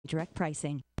direct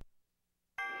pricing.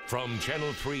 From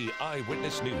Channel 3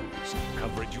 Eyewitness News,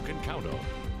 coverage you can count on.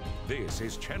 This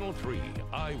is Channel 3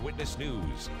 Eyewitness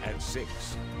News at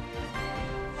 6.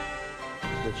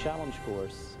 The challenge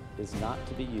course is not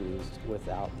to be used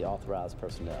without the authorized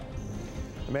personnel.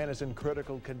 The man is in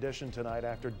critical condition tonight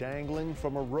after dangling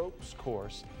from a ropes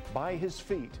course by his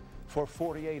feet for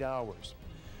 48 hours.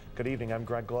 Good evening, I'm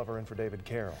Greg Glover in for David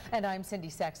Carroll. And I'm Cindy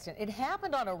Sexton. It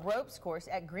happened on a ropes course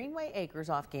at Greenway Acres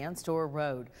off Ganstore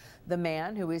Road. The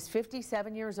man, who is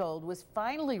 57 years old, was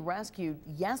finally rescued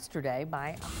yesterday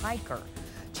by a hiker.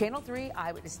 Channel 3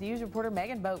 Eyewitness News reporter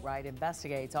Megan Boatwright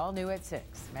investigates. All new at 6.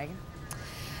 Megan?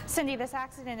 Cindy, this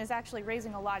accident is actually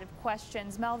raising a lot of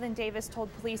questions. Melvin Davis told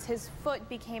police his foot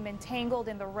became entangled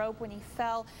in the rope when he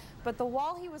fell, but the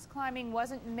wall he was climbing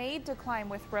wasn't made to climb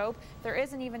with rope. There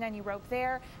isn't even any rope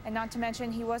there, and not to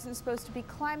mention he wasn't supposed to be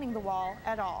climbing the wall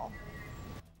at all.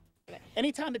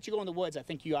 Anytime that you go in the woods, I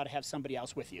think you ought to have somebody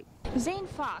else with you. Zane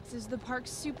Fox is the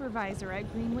park's supervisor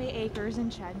at Greenway Acres in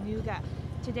Chattanooga.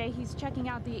 Today he's checking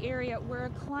out the area where a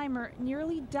climber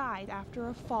nearly died after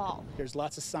a fall. There's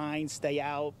lots of signs: stay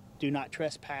out, do not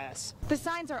trespass. The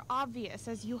signs are obvious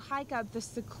as you hike up the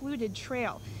secluded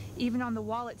trail. Even on the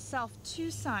wall itself, 2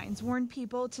 signs warn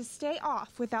people to stay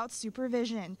off without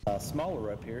supervision. A smaller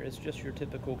rope here is just your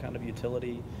typical kind of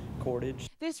utility cordage.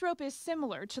 This rope is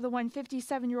similar to the one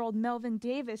 57-year-old Melvin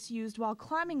Davis used while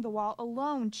climbing the wall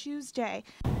alone Tuesday.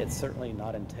 It's certainly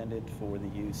not intended for the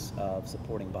use of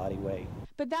supporting body weight.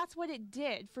 But that's what it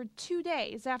did for 2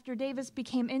 days after Davis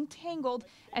became entangled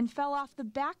and fell off the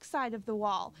backside of the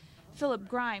wall. Philip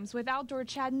Grimes with Outdoor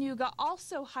Chattanooga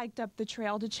also hiked up the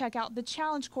trail to check out the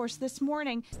challenge course this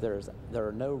morning. There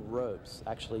are no ropes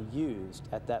actually used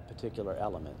at that particular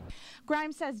element.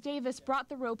 Grimes says Davis brought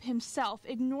the rope himself,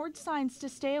 ignored signs to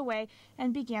stay away,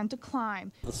 and began to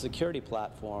climb. The security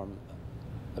platform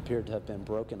appeared to have been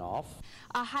broken off.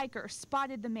 A hiker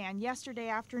spotted the man yesterday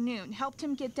afternoon, helped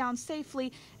him get down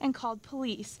safely, and called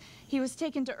police. He was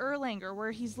taken to Erlanger,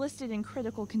 where he's listed in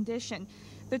critical condition.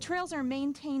 The trails are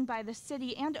maintained by the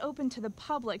city and open to the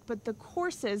public, but the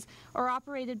courses are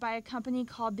operated by a company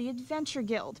called the Adventure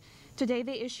Guild. Today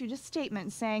they issued a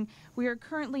statement saying, "We are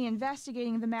currently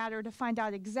investigating the matter to find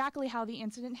out exactly how the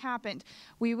incident happened.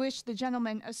 We wish the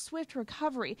gentleman a swift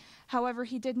recovery. However,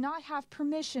 he did not have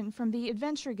permission from the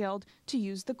Adventure Guild to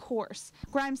use the course."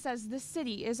 Grimes says the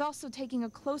city is also taking a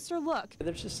closer look.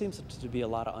 There just seems to be a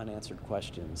lot of unanswered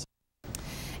questions.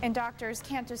 And doctors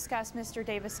can't discuss Mr.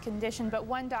 Davis' condition, but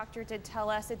one doctor did tell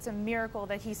us it's a miracle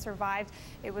that he survived.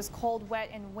 It was cold,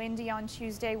 wet, and windy on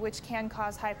Tuesday, which can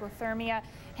cause hypothermia.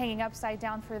 Hanging upside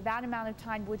down for that amount of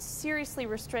time would seriously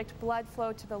restrict blood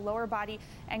flow to the lower body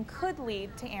and could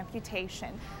lead to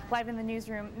amputation. Live in the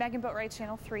newsroom, Megan Boatwright,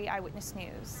 Channel 3 Eyewitness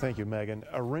News. Thank you, Megan.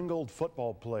 A Ringgold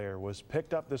football player was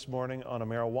picked up this morning on a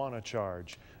marijuana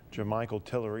charge. Jermichael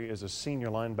Tillery is a senior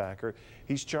linebacker.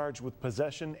 He's charged with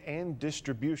possession and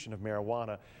distribution of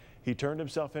marijuana. He turned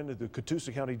himself into the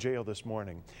Catoosa County Jail this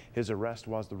morning. His arrest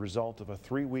was the result of a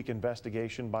 3-week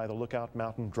investigation by the Lookout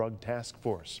Mountain Drug Task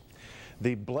Force.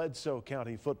 The Bledsoe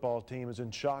County football team is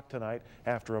in shock tonight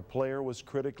after a player was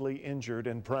critically injured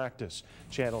in practice.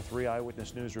 Channel 3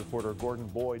 Eyewitness News reporter Gordon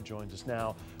Boyd joins us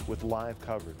now with live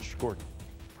coverage. Gordon.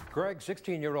 Greg,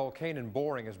 16-year-old Kanan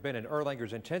Boring has been in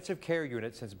Erlanger's intensive care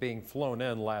unit since being flown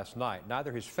in last night.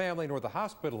 Neither his family nor the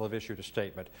hospital have issued a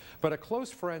statement, but a close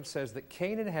friend says that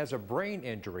Kanan has a brain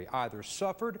injury either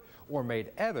suffered or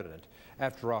made evident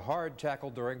after a hard tackle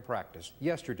during practice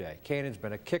yesterday. Kanan's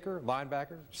been a kicker,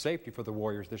 linebacker, safety for the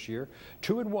Warriors this year,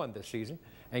 2-1 this season,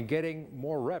 and getting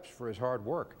more reps for his hard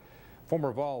work.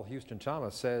 Former Vol Houston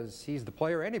Thomas says he's the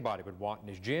player anybody would want in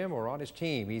his gym or on his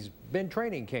team. He's been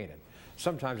training Kanan,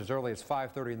 sometimes as early as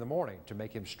 5:30 in the morning, to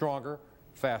make him stronger,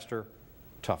 faster,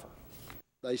 tougher.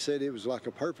 They said it was like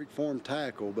a perfect form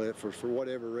tackle, but for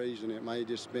whatever reason, it may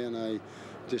just been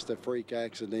just a freak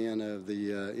accident of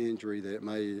the injury that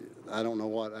I don't know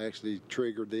what actually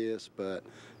triggered this, but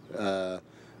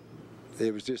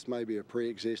it was just maybe a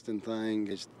pre-existing thing.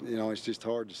 It's just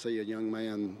hard to see a young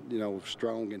man,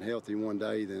 strong and healthy one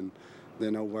day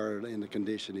than over in the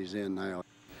condition he's in now.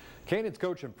 Kanan's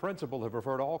coach and principal have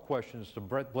referred all questions to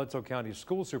Bledsoe County's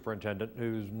school superintendent,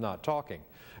 who's not talking,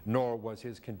 nor was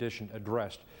his condition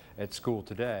addressed at school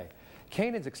today.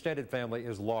 Kanan's extended family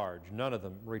is large, none of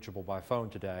them reachable by phone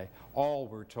today. All,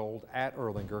 we're told, at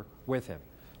Erlanger with him.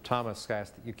 Thomas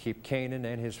asked that you keep Kanan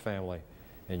and his family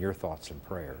in your thoughts and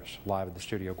prayers. Live in the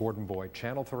studio, Gordon Boyd,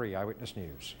 Channel 3 Eyewitness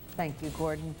News. Thank you,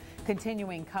 Gordon.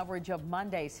 Continuing coverage of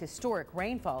Monday's historic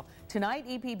rainfall. Tonight,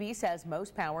 EPB says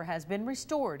most power has been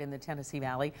restored in the Tennessee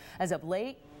Valley. As of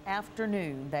late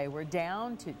afternoon, they were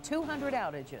down to 200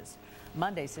 outages.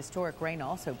 Monday's historic rain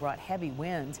also brought heavy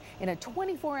winds. In a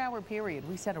 24-hour period,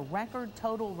 we set a record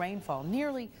total rainfall,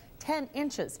 nearly 10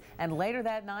 inches. And later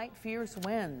that night, fierce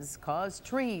winds caused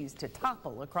trees to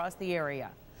topple across the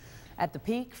area. At the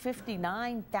peak,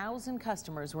 59,000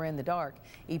 customers were in the dark.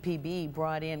 EPB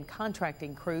brought in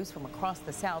contracting crews from across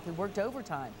the South who worked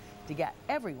overtime to get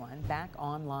everyone back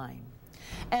online.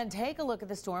 And take a look at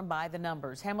the storm by the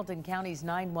numbers. Hamilton County's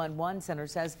 911 center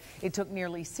says it took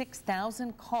nearly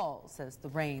 6,000 calls as the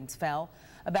rains fell.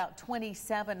 About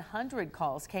 2,700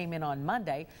 calls came in on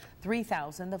Monday,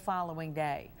 3,000 the following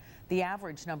day. The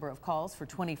average number of calls for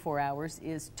 24 hours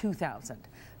is 2,000.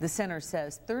 The center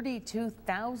says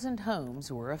 32,000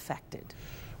 homes were affected.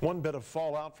 One bit of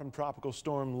fallout from Tropical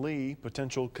Storm Lee,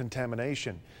 potential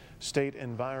contamination. State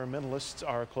environmentalists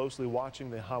are closely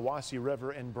watching the Hiwassee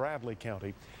River in Bradley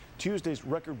County. Tuesday's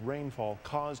record rainfall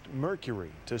caused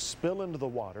mercury to spill into the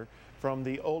water from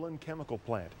the Olin chemical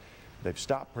plant. They've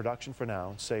stopped production for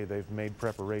now, say they've made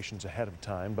preparations ahead of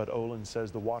time, but Olin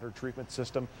says the water treatment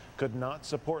system could not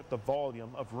support the volume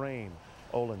of rain.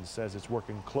 Olin says it's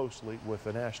working closely with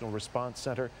the National Response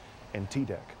Center and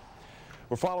TDEC.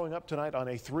 We're following up tonight on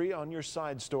a 3 on Your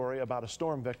Side story about a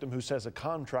storm victim who says a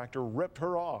contractor ripped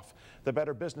her off. The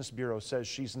Better Business Bureau says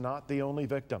she's not the only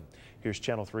victim. Here's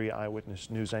Channel 3 Eyewitness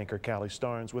News anchor Callie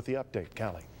Starnes with the update.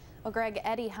 Callie. Well, Greg,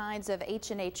 Eddie Hines of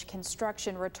H&H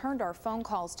Construction returned our phone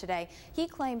calls today. He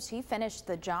claims he finished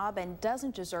the job and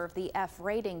doesn't deserve the F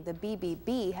rating the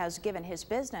BBB has given his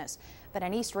business. But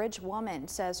an East Ridge woman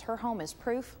says her home is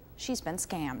proof she's been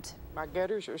scammed. My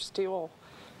gutters are still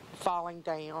falling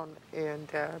down, and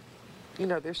you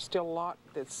know, there's still a lot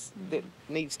that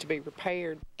needs to be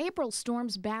repaired. April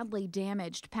storms badly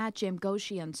damaged Pat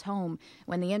Jamgoshian's home.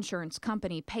 When the insurance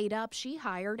company paid up, she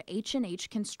hired H&H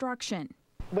Construction.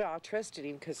 Well, I trusted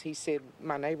him because he said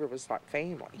my neighbor was like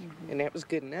family, and that was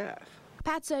good enough.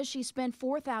 Pat says she spent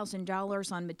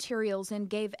 $4,000 on materials and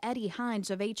gave Eddie Hines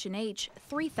of H&H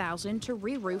 $3,000 to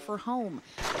re-roof her home.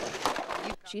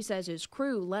 She says his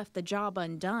crew left the job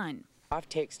undone. I've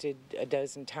texted a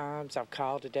dozen times, I've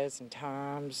called a dozen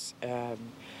times.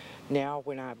 Now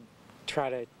when I try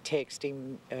to text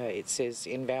him, it says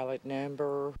invalid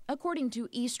number. According to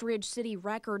East Ridge City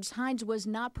records, Hines was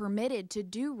not permitted to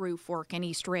do roof work in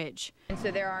East Ridge. And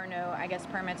so there are no, I guess,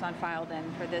 permits on file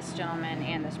then for this gentleman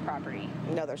and this property?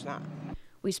 No, there's not.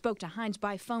 We spoke to Hines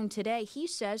by phone today. He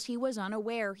says he was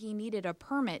unaware he needed a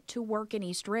permit to work in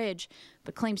East Ridge,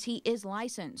 but claims he is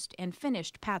licensed and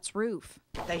finished Pat's roof.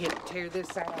 They had to tear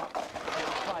this out and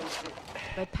replace it.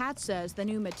 But Pat says the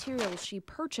new materials she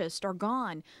purchased are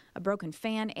gone. A broken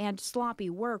fan and sloppy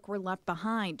work were left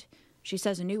behind. She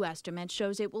says a new estimate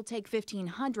shows it will take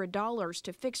 $1,500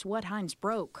 to fix what Hines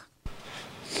broke.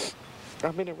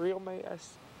 I'm in a real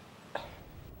mess.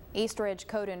 East Ridge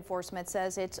Code Enforcement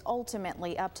says it's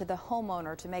ultimately up to the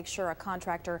homeowner to make sure a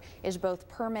contractor is both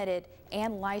permitted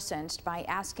and licensed by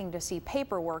asking to see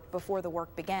paperwork before the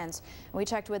work begins. We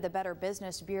checked with the Better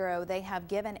Business Bureau. They have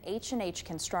given H&H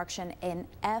Construction an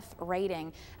F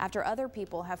rating after other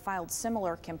people have filed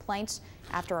similar complaints.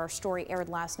 After our story aired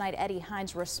last night, Eddie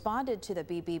Hines responded to the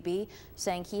BBB,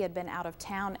 saying he had been out of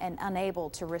town and unable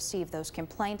to receive those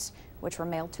complaints, which were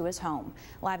mailed to his home.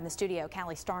 Live in the studio,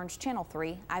 Callie Starnes, Channel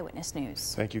 3 Eyewitness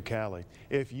News. Thank you, Callie.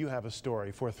 If you have a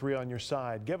story for 3 on Your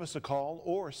Side, give us a call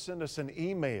or send us an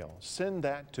email. Send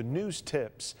that to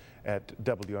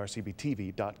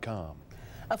newstips@WRCB-TV.com.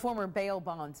 A former bail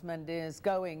bondsman is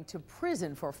going to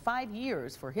prison for 5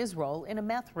 years for his role in a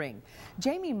meth ring.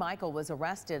 Jamie Michael was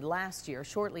arrested last year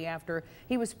shortly after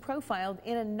he was profiled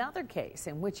in another case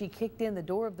in which he kicked in the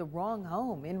door of the wrong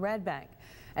home in Red Bank.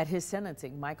 At his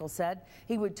sentencing, Michael said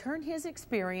he would turn his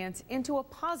experience into a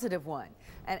positive one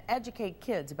and educate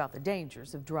kids about the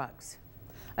dangers of drugs.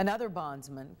 Another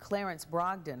bondsman, Clarence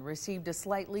Brogdon, received a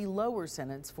slightly lower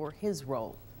sentence for his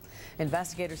role.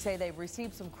 Investigators say they've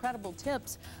received some credible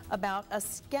tips about a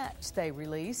sketch they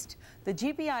released. The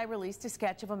GBI released a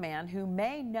sketch of a man who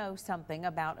may know something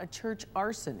about a church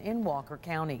arson in Walker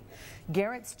County.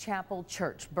 Garrett's Chapel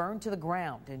Church burned to the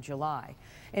ground in July.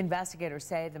 Investigators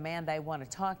say the man they want to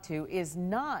talk to is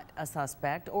not a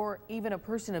suspect or even a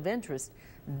person of interest.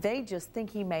 They just think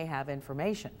he may have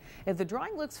information. If the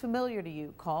drawing looks familiar to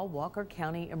you, call Walker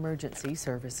County Emergency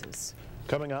Services.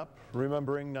 Coming up,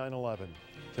 remembering 9/11.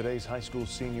 Today's high school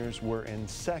seniors were in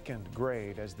 2nd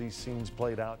grade as these scenes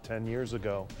played out 10 years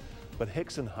ago, but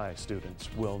Hickson High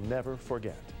students will never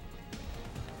forget.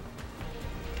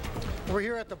 We're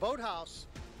here at the boathouse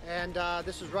And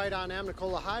this is right on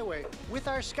Amnicola Highway with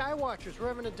our Skywatchers. We're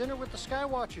having a dinner with the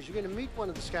Skywatchers. You're going to meet one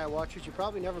of the Skywatchers you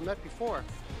probably never met before.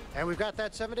 And we've got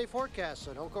that 7-day forecast,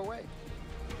 so don't go away.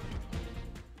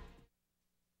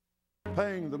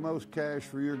 Paying the most cash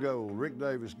for your gold. Rick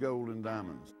Davis Gold and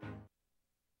Diamonds.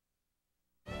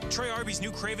 Try Arby's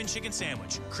new Craven Chicken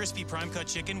Sandwich. Crispy prime-cut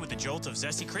chicken with a jolt of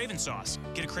zesty Craven sauce.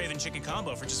 Get a Craven Chicken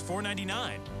Combo for just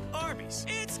 $4.99. Arby's,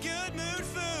 it's good mood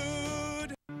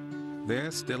food!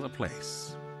 There's still a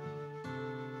place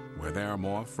where there are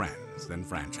more friends than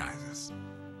franchises.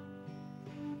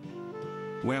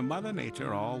 Where Mother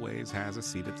Nature always has a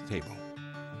seat at the table.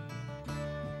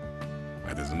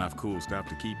 Where there's enough cool stuff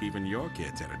to keep even your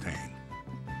kids entertained.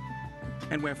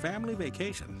 And where family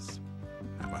vacations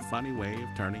have a funny way of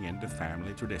turning into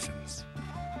family traditions.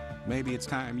 Maybe it's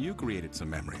time you created some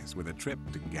memories with a trip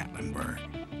to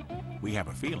Gatlinburg. We have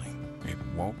a feeling it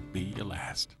won't be your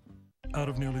last. Out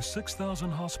of nearly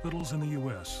 6,000 hospitals in the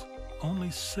U.S.,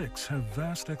 only 6 have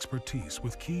vast expertise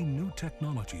with key new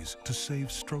technologies to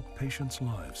save stroke patients'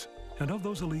 lives. And of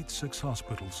those elite 6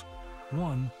 hospitals,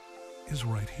 1 is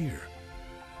right here,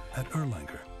 at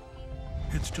Erlanger.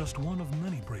 It's just one of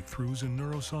many breakthroughs in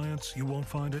neuroscience you won't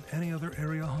find at any other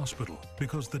area hospital,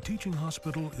 because the teaching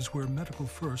hospital is where medical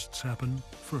firsts happen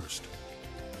first.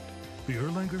 The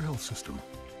Erlanger Health System.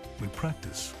 We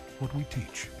practice what we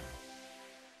teach.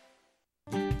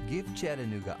 Give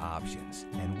Chattanooga options,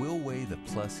 and we'll weigh the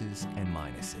pluses and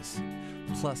minuses.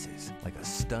 Pluses, like a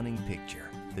stunning picture,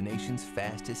 the nation's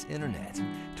fastest internet,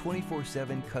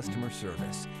 24/7 customer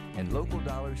service, and local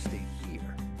dollars stay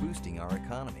here, boosting our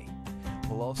economy.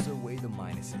 We'll also weigh the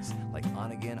minuses, like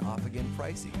on-again, off-again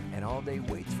pricing and all-day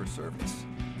waits for service.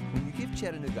 When you give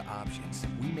Chattanooga options,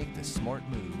 we make the smart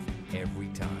move every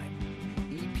time.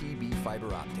 EPB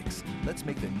Fiber Optics. Let's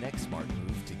make the next smart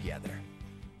move together.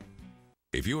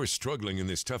 If you're struggling in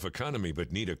this tough economy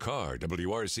but need a car,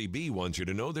 WRCB wants you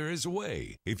to know there is a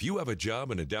way. If you have a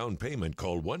job and a down payment,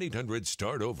 call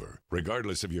 1-800-START-OVER.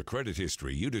 Regardless of your credit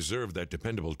history, you deserve that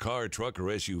dependable car, truck,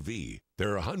 or SUV.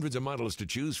 There are hundreds of models to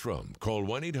choose from. Call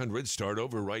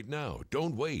 1-800-START-OVER right now.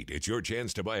 Don't wait. It's your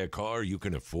chance to buy a car you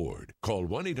can afford. Call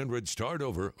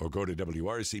 1-800-START-OVER or go to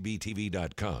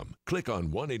WRCB-TV.com. Click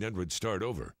on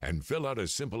 1-800-START-OVER and fill out a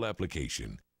simple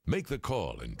application. Make the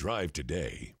call and drive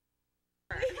today.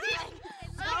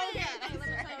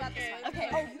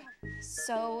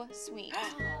 So sweet.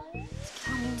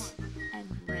 And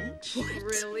rich.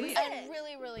 Really? And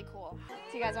really, really cool.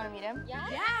 Do you guys want to meet him?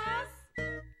 Yes.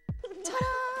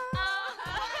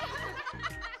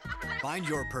 Find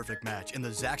your perfect match in the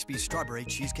Zaxby's Strawberry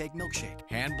Cheesecake Milkshake.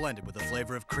 Hand blended with a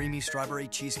flavor of creamy strawberry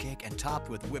cheesecake and topped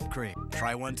with whipped cream.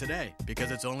 Try one today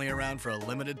because it's only around for a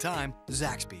limited time.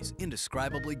 Zaxby's,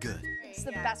 indescribably good. It's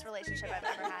the best relationship I've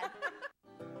ever had.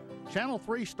 Channel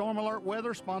 3 Storm Alert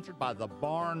Weather sponsored by the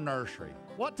Barn Nursery.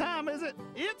 What time is it?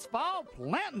 It's fall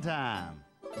planting time.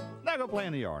 Now go play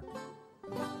in the yard.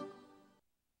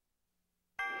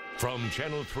 From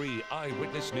Channel 3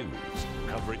 Eyewitness News,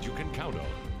 coverage you can count on.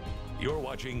 You're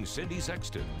watching Cindy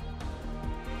Sexton,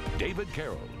 David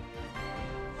Carroll,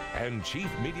 and Chief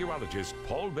Meteorologist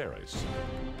Paul Barris.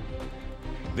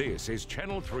 This is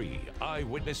Channel 3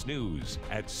 Eyewitness News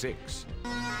at 6.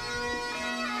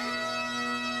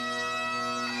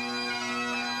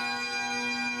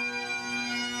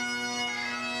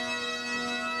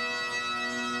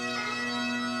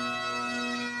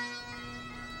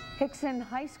 Hickson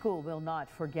High School will not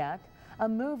forget. A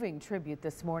moving tribute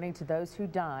this morning to those who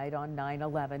died on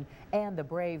 9/11 and the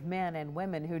brave men and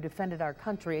women who defended our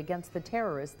country against the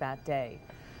terrorists that day.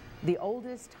 The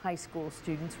oldest high school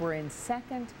students were in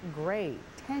 2nd grade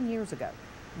 10 years ago.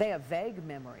 They have vague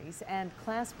memories, and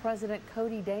class president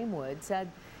Cody Damewood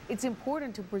said it's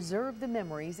important to preserve the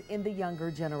memories in the younger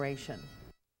generation.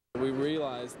 We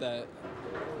realize that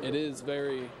it is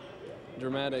very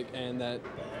dramatic and that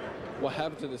what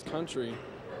happened to this country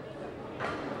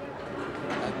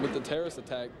with the terrorist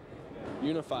attack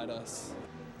unified us.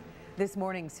 This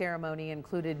morning's ceremony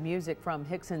included music from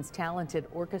Hickson's talented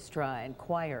orchestra and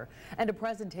choir and a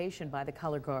presentation by the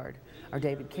Color Guard. Our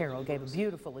David Carroll gave a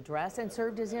beautiful address and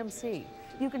served as MC.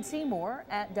 You can see more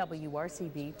at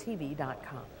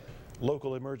WRCB-TV.com.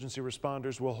 Local emergency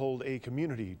responders will hold a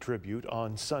community tribute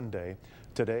on Sunday.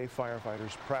 Today,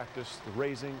 firefighters practiced the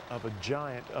raising of a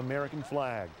giant American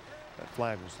flag. That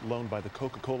flag was loaned by the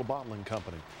Coca-Cola Bottling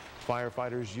Company.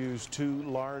 Firefighters used 2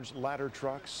 large ladder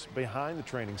trucks behind the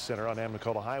training center on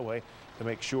Amnicola Highway to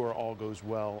make sure all goes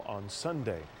well on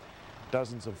Sunday.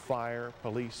 Dozens of fire,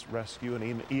 police, rescue,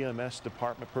 and EMS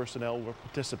department personnel will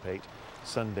participate.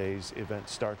 Sunday's event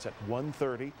starts at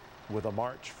 1:30 with a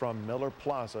march from Miller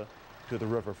Plaza to the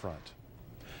riverfront.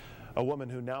 A woman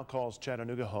who now calls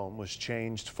Chattanooga home was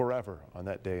changed forever on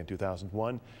that day in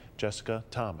 2001. Jessica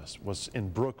Thomas was in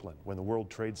Brooklyn when the World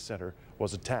Trade Center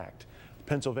was attacked. The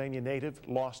Pennsylvania native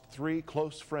lost 3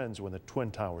 close friends when the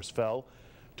Twin Towers fell.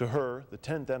 To her, the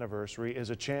 10th anniversary is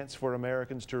a chance for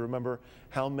Americans to remember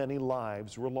how many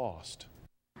lives were lost.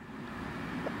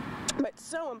 But it's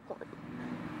so important.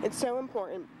 It's so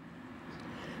important.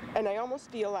 And I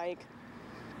almost feel like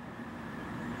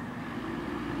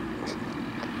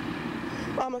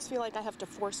I have to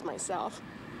force myself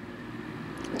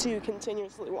to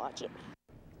continuously watch it.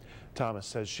 Thomas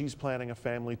says she's planning a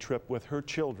family trip with her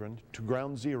children to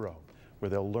Ground Zero, where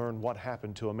they'll learn what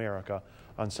happened to America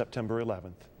on September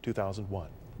 11th, 2001.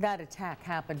 That attack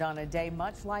happened on a day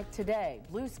much like today.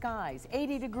 Blue skies,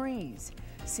 80 degrees.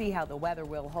 See how the weather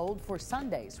will hold for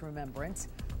Sunday's remembrance.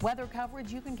 Weather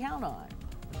coverage you can count on.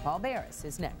 Paul Barris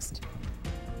is next.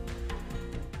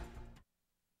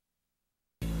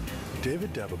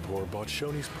 David Davenport bought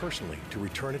Shoney's personally to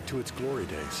return it to its glory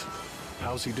days.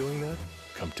 How's he doing that?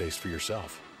 Come taste for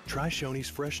yourself. Try Shoney's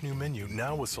fresh new menu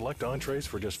now with select entrees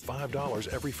for just $5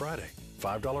 every Friday.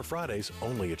 $5 Fridays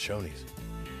only at Shoney's.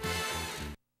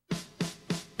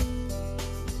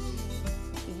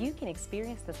 You can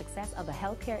experience the success of the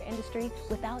healthcare industry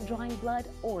without drawing blood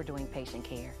or doing patient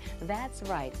care. That's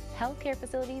right. Healthcare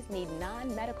facilities need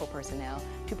non-medical personnel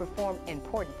to perform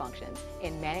important functions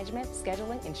in management,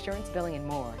 scheduling, insurance, billing, and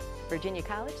more. Virginia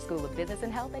College School of Business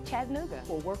and Health at Chattanooga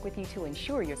will work with you to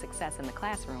ensure your success in the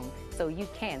classroom so you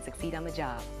can succeed on the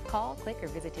job. Call, click, or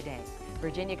visit today.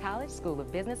 Virginia College School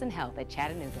of Business and Health at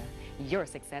Chattanooga. Your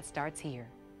success starts here.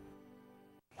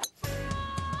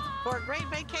 For a great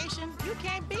vacation, you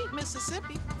can't beat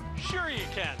Mississippi. Sure you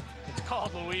can. It's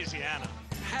called Louisiana.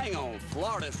 Hang on,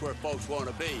 Florida's where folks want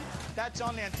to be. That's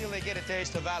only until they get a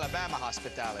taste of Alabama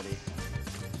hospitality.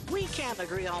 We can't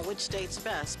agree on which state's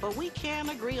best, but we can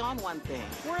agree on one thing.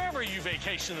 Wherever you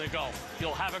vacation in the Gulf,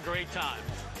 you'll have a great time.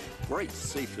 Great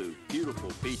seafood,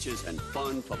 beautiful beaches, and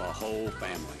fun for the whole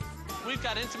family. We've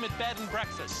got intimate bed and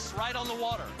breakfasts right on the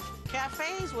water.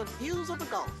 Cafes with views of the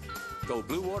Gulf. Go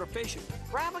blue water fishing.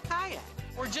 Grab a kayak.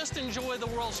 Or just enjoy the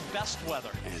world's best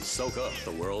weather. And soak up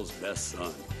the world's best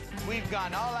sun. We've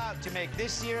gone all out to make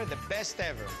this year the best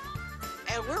ever.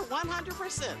 And we're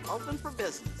 100% open for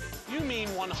business. You mean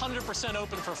 100%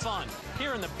 open for fun,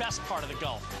 here in the best part of the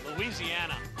Gulf,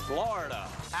 Louisiana, Florida,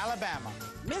 Alabama,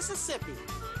 Mississippi.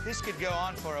 This could go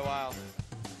on for a while.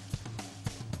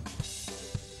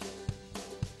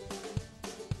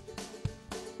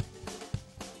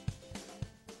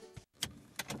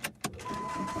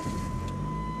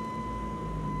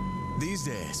 These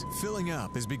days, filling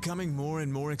up is becoming more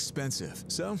and more expensive,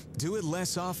 so do it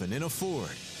less often in a Ford.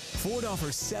 Ford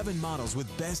offers 7 models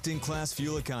with best-in-class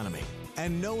fuel economy,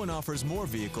 and no one offers more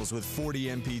vehicles with 40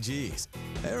 MPGs.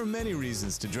 There are many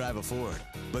reasons to drive a Ford,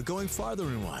 but going farther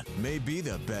in one may be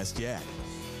the best yet.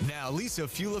 Now lease a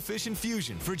fuel-efficient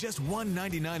Fusion for just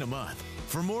 $199 a month.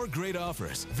 For more great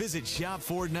offers, visit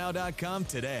shopfordnow.com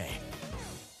today.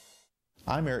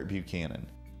 I'm Eric Buchanan.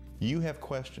 You have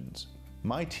questions.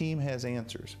 My team has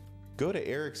answers. Go to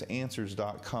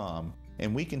ericsanswers.com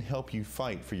and we can help you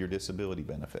fight for your disability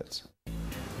benefits.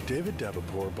 David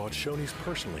Davenport bought Shoney's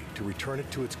personally to return it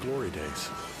to its glory days.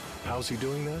 How's he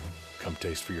doing that? Come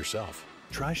taste for yourself.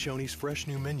 Try Shoney's fresh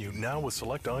new menu now with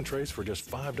select entrees for just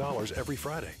 $5 every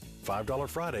Friday. $5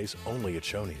 Fridays only at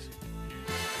Shoney's.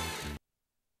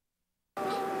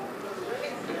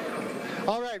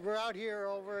 All right, we're out here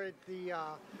over at the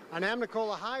on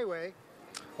Amnicola Highway,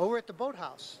 over at the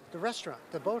Boathouse, the restaurant,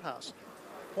 the Boathouse.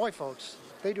 Boy, folks,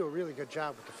 they do a really good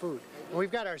job with the food. And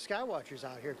we've got our Skywatchers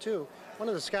out here, too. One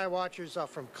of the Skywatchers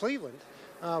from Cleveland,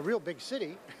 real big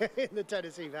city in the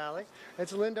Tennessee Valley.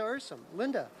 It's Linda Ursum.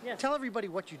 Linda, yes. Tell everybody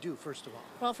what you do, first of all.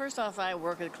 Well, first off, I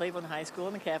work at Cleveland High School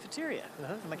in the cafeteria.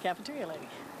 I'm a cafeteria lady.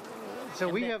 So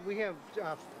we have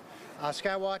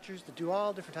Skywatchers that do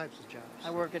all different types of jobs.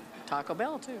 I work at Taco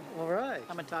Bell, too. All right.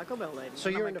 I'm a Taco Bell lady. So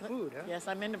you're into food, huh? Yes,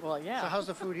 I'm into, well, yeah. So how's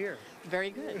the food here?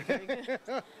 Very good, very good.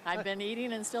 I've been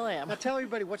eating and still am. Now tell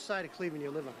everybody what side of Cleveland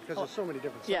you live on, because there's so many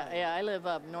different sides. Yeah, I live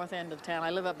up north end of town. I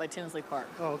live up by Tinsley Park.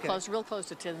 Oh, okay. Real close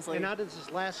to Tinsley. And out of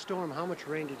this last storm, how much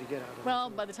rain did you get out of it?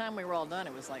 Well, by the time we were all done,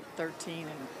 it was like 13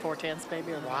 and 4/10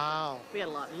 maybe. Wow. We had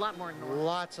a lot more north.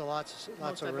 Lots of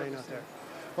rain out there.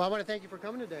 Well, I want to thank you for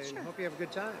coming today, and hope you have a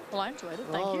good time. Well, I enjoyed it.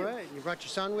 Thank you. All right. You brought your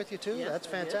son with you, too? Yes, That's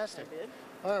fantastic. I did.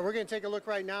 All right, we're going to take a look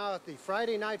right now at the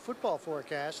Friday night football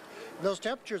forecast. Those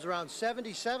temperatures around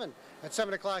 77 at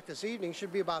 7 o'clock this evening.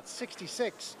 Should be about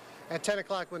 66 at 10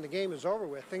 o'clock when the game is over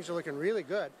with. Things are looking really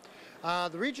good.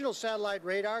 The regional satellite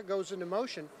radar goes into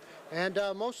motion And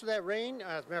most of that rain,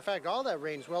 as a matter of fact, all that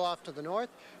rain is well off to the north.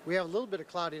 We have a little bit of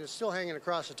cloudiness still hanging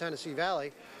across the Tennessee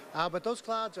Valley. But those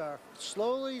clouds are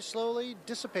slowly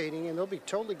dissipating, and they'll be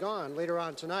totally gone later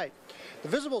on tonight. The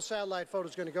visible satellite photo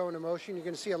is going to go into motion. You're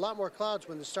going to see a lot more clouds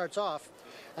when this starts off.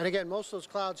 And again, most of those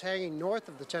clouds hanging north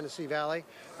of the Tennessee Valley,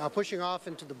 pushing off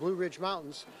into the Blue Ridge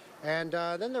Mountains. And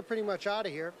then they're pretty much out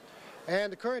of here.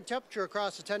 And the current temperature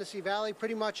across the Tennessee Valley,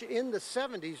 pretty much in the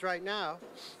 70s right now.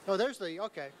 Oh, there's the,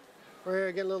 okay.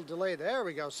 We're getting a little delay. There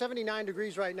we go. 79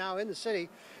 degrees right now in the city.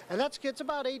 And it's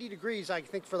about 80 degrees, I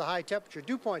think, for the high temperature.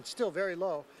 Dew point's still very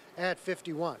low at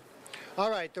 51. All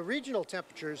right, the regional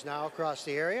temperatures now across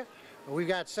the area. We've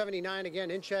got 79 again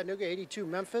in Chattanooga, 82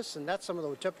 Memphis, and that's some of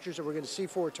the temperatures that we're going to see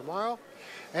for tomorrow.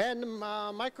 And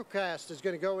microcast is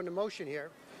going to go into motion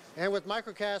here. And with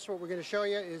microcast, what we're going to show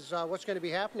you is what's going to be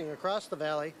happening across the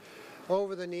valley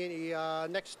over the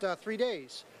next 3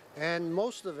 days. And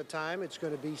most of the time, it's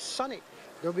going to be sunny.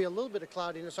 There'll be a little bit of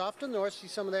cloudiness off to the north. See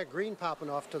some of that green popping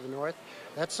off to the north.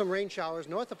 That's some rain showers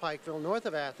north of Pikeville, north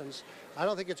of Athens. I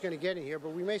don't think it's going to get in here,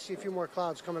 but we may see a few more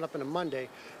clouds coming up on a Monday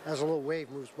as a little wave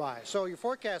moves by. So your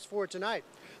forecast for tonight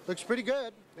looks pretty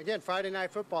good. Again, Friday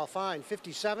night football, fine,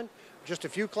 57. Just a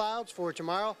few clouds for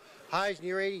tomorrow. Highs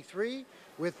near 83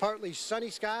 with partly sunny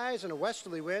skies and a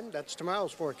westerly wind. That's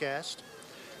tomorrow's forecast.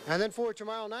 And then for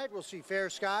tomorrow night, we'll see fair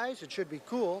skies. It should be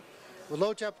cool with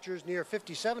low temperatures near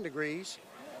 57 degrees.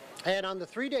 And on the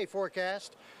 3-day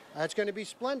forecast, it's going to be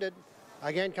splendid.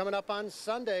 Again, coming up on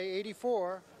Sunday,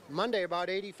 84. Monday, about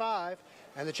 85.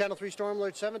 And the Channel 3 Storm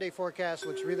Alert 7-day forecast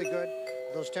looks really good.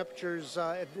 Those temperatures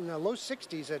in the low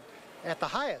 60s at the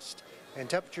highest. And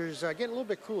temperatures getting a little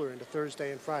bit cooler into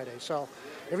Thursday and Friday. So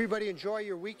everybody enjoy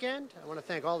your weekend. I want to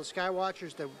thank all the sky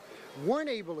watchers that weren't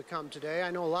able to come today.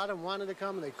 I know a lot of them wanted to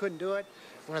come and they couldn't do it.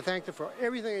 I want to thank them for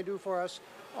everything they do for us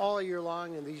all year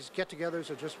long, and these get-togethers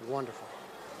are just wonderful.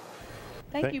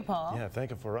 Thank you, Paul. Yeah,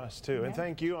 thank you for us, too. Yeah. And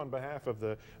thank you on behalf of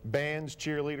the bands,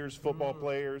 cheerleaders, football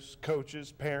players,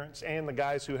 coaches, parents, and the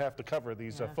guys who have to cover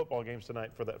these football games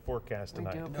tonight for that forecast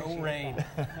tonight. No rain.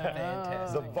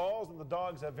 Fantastic. The Vols and the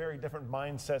Dogs have very different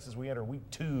mindsets as we enter week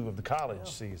 2 of the college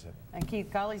season. And Keith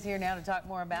Colley's here now to talk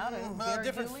more about it.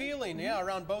 Different feeling,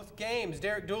 around both games.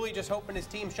 Derek Dooley just hoping his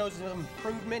team shows some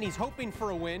improvement. He's hoping for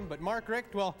a win, but Mark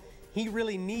Richt, well, he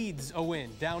really needs a win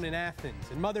down in Athens.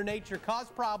 And Mother Nature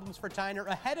caused problems for Tyner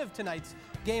ahead of tonight's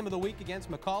game of the week against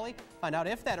Macaulay. Find out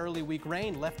if that early week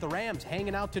rain left the Rams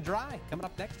hanging out to dry. Coming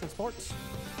up next in sports.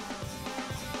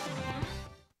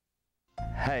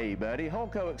 Hey, buddy,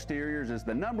 Holco Exteriors is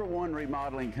the #1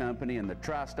 remodeling company in the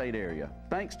tri-state area,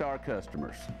 thanks to our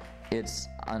customers. It's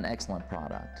an excellent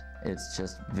product. It's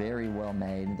just very well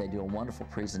made. They do a wonderful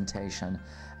presentation.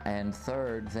 And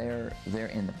third, they're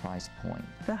in the price point.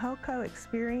 The Holco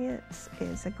experience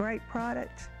is a great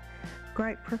product,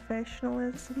 great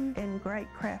professionalism, and great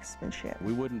craftsmanship.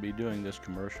 We wouldn't be doing this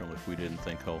commercial if we didn't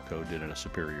think Holco did a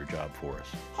superior job for us.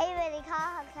 Hey, buddy, call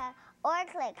Holco or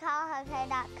click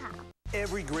callholco.com.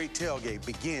 Every great tailgate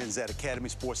begins at Academy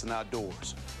Sports and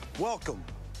Outdoors. Welcome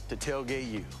to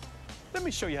Tailgate U. Let me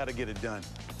show you how to get it done.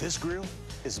 This grill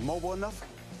is mobile enough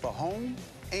for home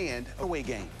and away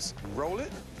games. Roll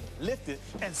it, lift it,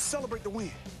 and celebrate the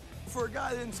win. For a guy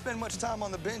that didn't spend much time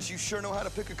on the bench, you sure know how to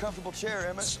pick a comfortable chair,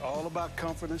 Emmett. It's all about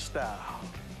comfort and style.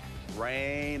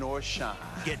 Rain or shine.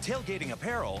 Get tailgating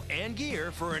apparel and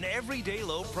gear for an everyday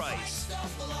low price.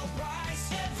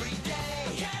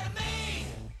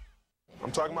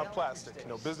 I'm talking about plastic.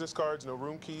 No business cards, no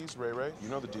room keys. Ray, you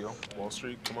know the deal. Wall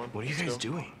Street, come on. What are you guys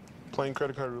doing? Playing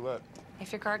credit card roulette.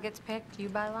 If your card gets picked, you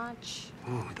buy lunch.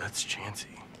 Ooh, that's chancy.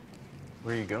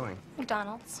 Where are you going?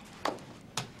 McDonald's.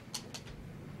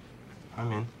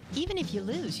 I'm in. Even if you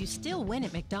lose, you still win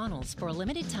at McDonald's. For a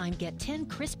limited time, get 10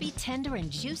 crispy, tender,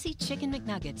 and juicy chicken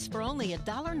McNuggets for only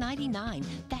 $1.99.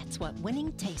 That's what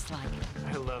winning tastes like.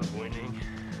 I love winning.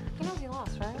 He knows you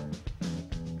lost, right?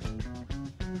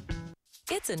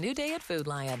 It's a new day at Food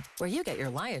Lion, where you get your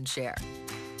lion's share.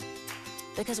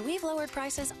 Because we've lowered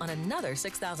prices on another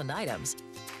 6,000 items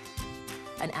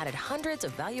and added hundreds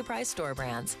of value-priced store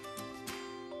brands.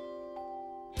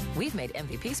 We've made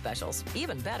MVP specials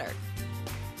even better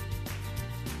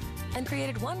and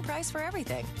created one price for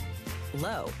everything,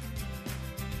 low.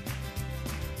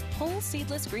 Whole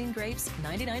seedless green grapes,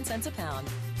 99 cents a pound,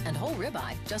 and whole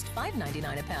ribeye, just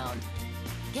 $5.99 a pound.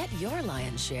 Get your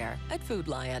lion's share at Food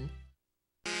Lion.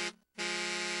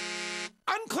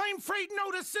 Unclaimed freight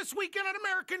notice this weekend at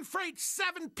American Freight.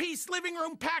 7-piece living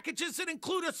room packages that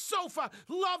include a sofa,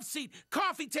 love seat,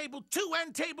 coffee table, 2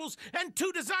 end tables, and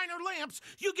 2 designer lamps.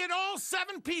 You get all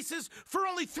 7 pieces for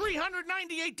only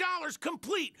 $398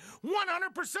 complete.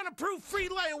 100% approved free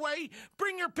layaway.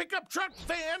 Bring your pickup truck,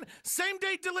 van,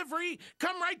 same-day delivery.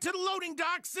 Come right to the loading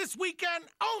docks this weekend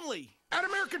only. At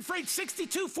American Freight,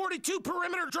 6242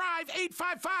 Perimeter Drive,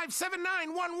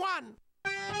 855-7911.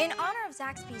 In honor of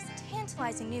Zaxby's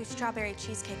tantalizing new strawberry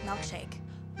cheesecake milkshake,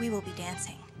 we will be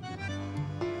dancing.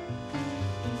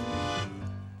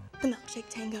 The milkshake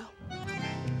tango.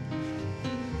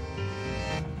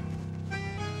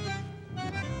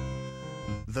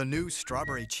 The new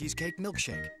strawberry cheesecake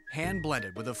milkshake, hand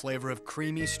blended with a flavor of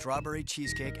creamy strawberry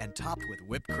cheesecake and topped with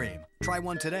whipped cream. Try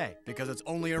one today because it's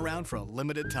only around for a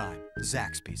limited time.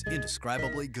 Zaxby's,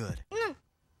 indescribably good.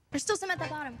 There's still some at the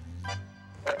bottom.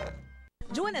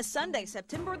 Join us Sunday,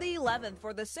 September the 11th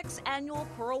for the 6th Annual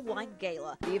Pearl Wine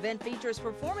Gala. The event features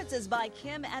performances by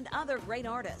Kim and other great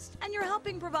artists. And you're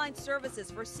helping provide services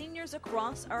for seniors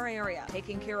across our area,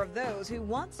 taking care of those who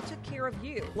once took care of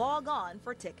you. Log on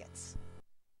for tickets.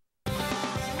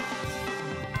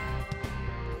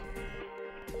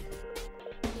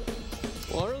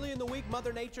 Well, early in the week,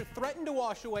 Mother Nature threatened to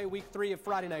wash away Week 3 of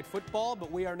Friday Night Football,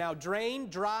 but we are now drained,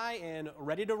 dry, and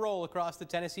ready to roll across the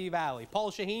Tennessee Valley.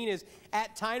 Paul Shaheen is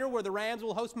at Tyner, where the Rams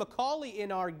will host McCallie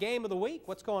in our Game of the Week.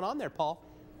 What's going on there, Paul?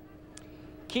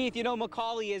 Keith, you know,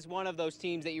 McCallie is one of those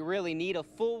teams that you really need a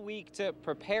full week to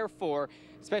prepare for,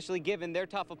 especially given their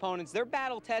tough opponents. They're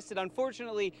battle-tested.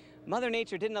 Unfortunately, Mother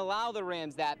Nature didn't allow the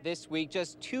Rams that this week,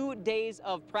 just 2 days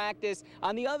of practice.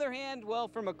 On the other hand, well,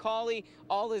 for McCallie,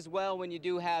 all is well when you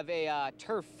do have a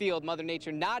turf field. Mother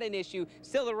Nature not an issue.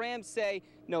 Still, the Rams say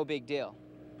no big deal.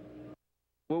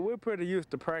 Well, we're pretty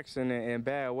used to practicing in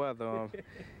bad weather.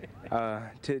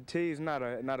 T's not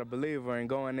a believer in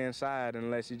going inside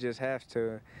unless you just have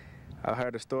to. I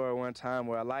heard a story one time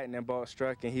where a lightning bolt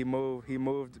struck and he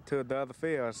moved to the other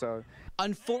field. So,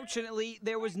 unfortunately,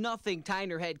 there was nothing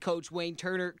Tyner head coach Wayne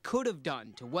Turner could have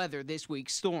done to weather this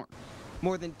week's storm.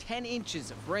 More than 10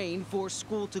 inches of rain forced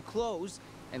school to close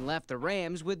and left the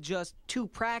Rams with just 2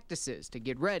 practices to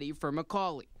get ready for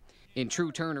McCallie. In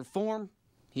true Turner form,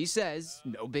 he says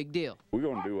no big deal. We're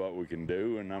going to do what we can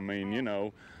do, and I mean, you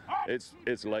know, it's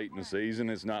late in the season.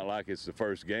 It's not like it's the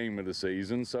first game of the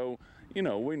season, so, you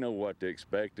know, we know what to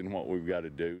expect and what we've got to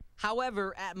do.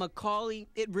 However, at McCallie,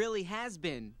 it really has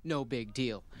been no big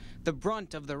deal. The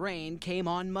brunt of the rain came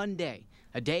on Monday,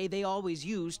 a day they always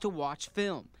use to watch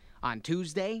film. On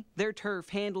Tuesday, their turf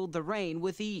handled the rain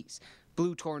with ease.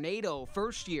 Blue Tornado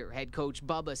first-year head coach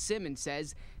Bubba Simmons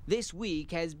says this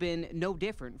week has been no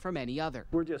different from any other.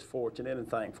 We're just fortunate and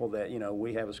thankful that, you know,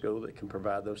 we have a school that can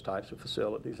provide those types of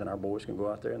facilities, and our boys can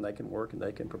go out there and they can work and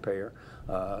they can prepare,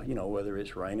 you know, whether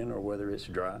it's raining or whether it's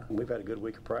dry. We've had a good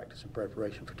week of practice in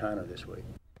preparation for Tyner this week.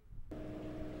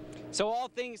 So all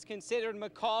things considered,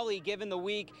 McCallie, given the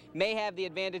week, may have the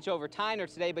advantage over Tyner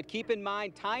today, but keep in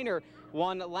mind Tyner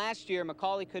won last year.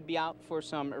 McCallie could be out for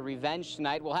some revenge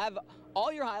tonight. We'll have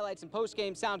all your highlights and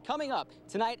post-game sound coming up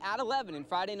tonight at 11 in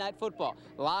Friday Night Football.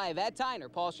 Live at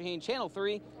Tyner, Paul Shaheen, Channel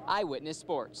 3, Eyewitness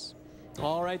Sports.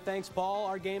 All right, thanks, Paul.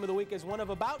 Our Game of the Week is one of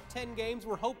about 10 games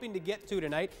we're hoping to get to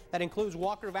tonight. That includes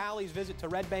Walker Valley's visit to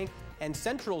Red Bank and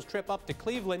Central's trip up to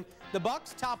Cleveland. The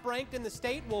Bucks, top-ranked in the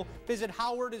state, will visit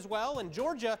Howard as well. And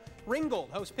Georgia, Ringgold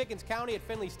hosts Pickens County at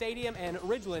Findlay Stadium, and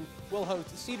Ridgeland will host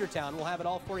Cedartown. We'll have it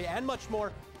all for you and much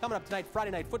more coming up tonight,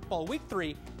 Friday Night Football, Week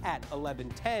 3 at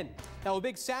 11:10. Now, a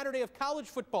big Saturday of college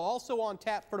football also on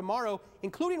tap for tomorrow,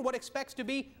 including what expects to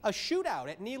be a shootout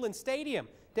at Neyland Stadium.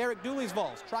 Derek Dooley's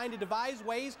Vols trying to devise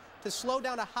ways to slow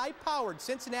down a high-powered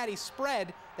Cincinnati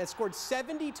spread that scored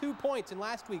 72 points in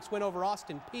last week's win over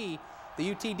Austin Peay.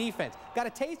 The UT defense got a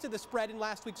taste of the spread in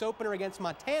last week's opener against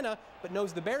Montana, but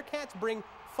knows the Bearcats bring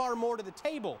far more to the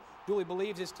table. Dooley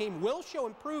believes his team will show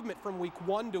improvement from week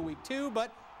 1 to week 2,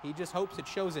 but he just hopes it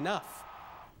shows enough.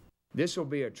 This will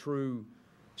be a true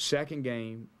second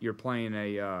game. You're playing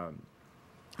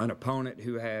an opponent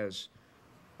who has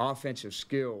offensive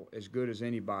skill as good as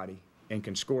anybody and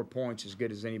can score points as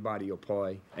good as anybody you'll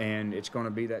play. And it's going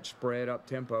to be that spread up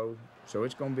tempo, so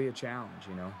it's going to be a challenge,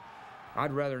 you know.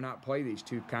 I'd rather not play these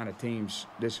two kind of teams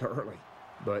this early,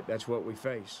 but that's what we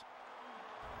face.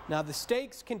 Now, the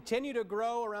stakes continue to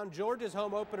grow around Georgia's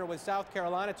home opener with South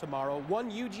Carolina tomorrow. One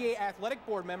UGA Athletic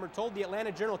Board member told the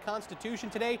Atlanta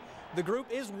Journal-Constitution today the group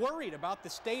is worried about the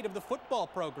state of the football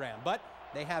program, but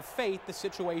they have faith the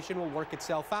situation will work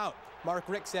itself out. Mark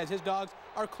Richt says his dogs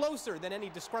are closer than any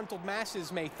disgruntled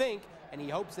masses may think, and he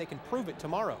hopes they can prove it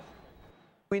tomorrow.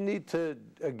 We need to,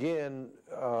 again,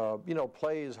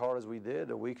 play as hard as we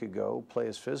did a week ago, play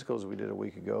as physical as we did a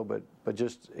week ago, but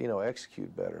just,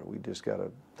 execute better. We just got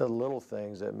to, the little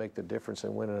things that make the difference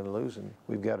in winning and losing,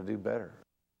 we've got to do better.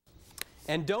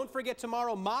 And don't forget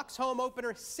tomorrow, Mock's home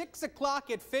opener, 6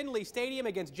 o'clock at Finley Stadium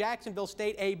against Jacksonville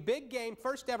State. A big game,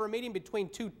 first ever meeting between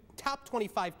two top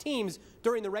 25 teams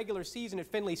during the regular season at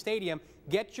Finley Stadium.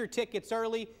 Get your tickets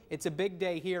early. It's a big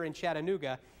day here in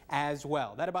Chattanooga as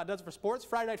well. That about does it for sports.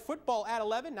 Friday Night Football at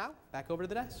 11. Now, back over to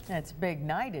the desk. It's a big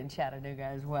night in Chattanooga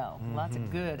as well. Lots of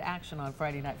good action on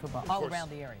Friday Night Football all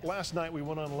around the area. Last night we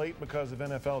went on late because of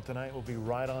NFL. Tonight we'll be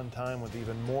right on time with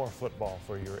even more football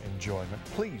for your enjoyment.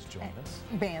 Please join us.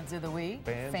 Bands of the week,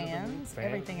 fans,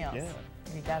 everything else. Yeah.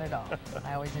 You got it all.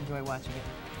 I always enjoy watching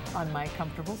it on my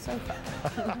comfortable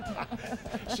sofa.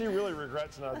 She really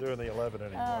regrets not doing the 11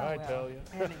 anymore, I tell you.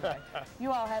 Anyway,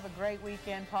 you all have a great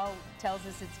weekend. Paul tells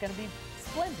us it's going to be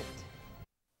splendid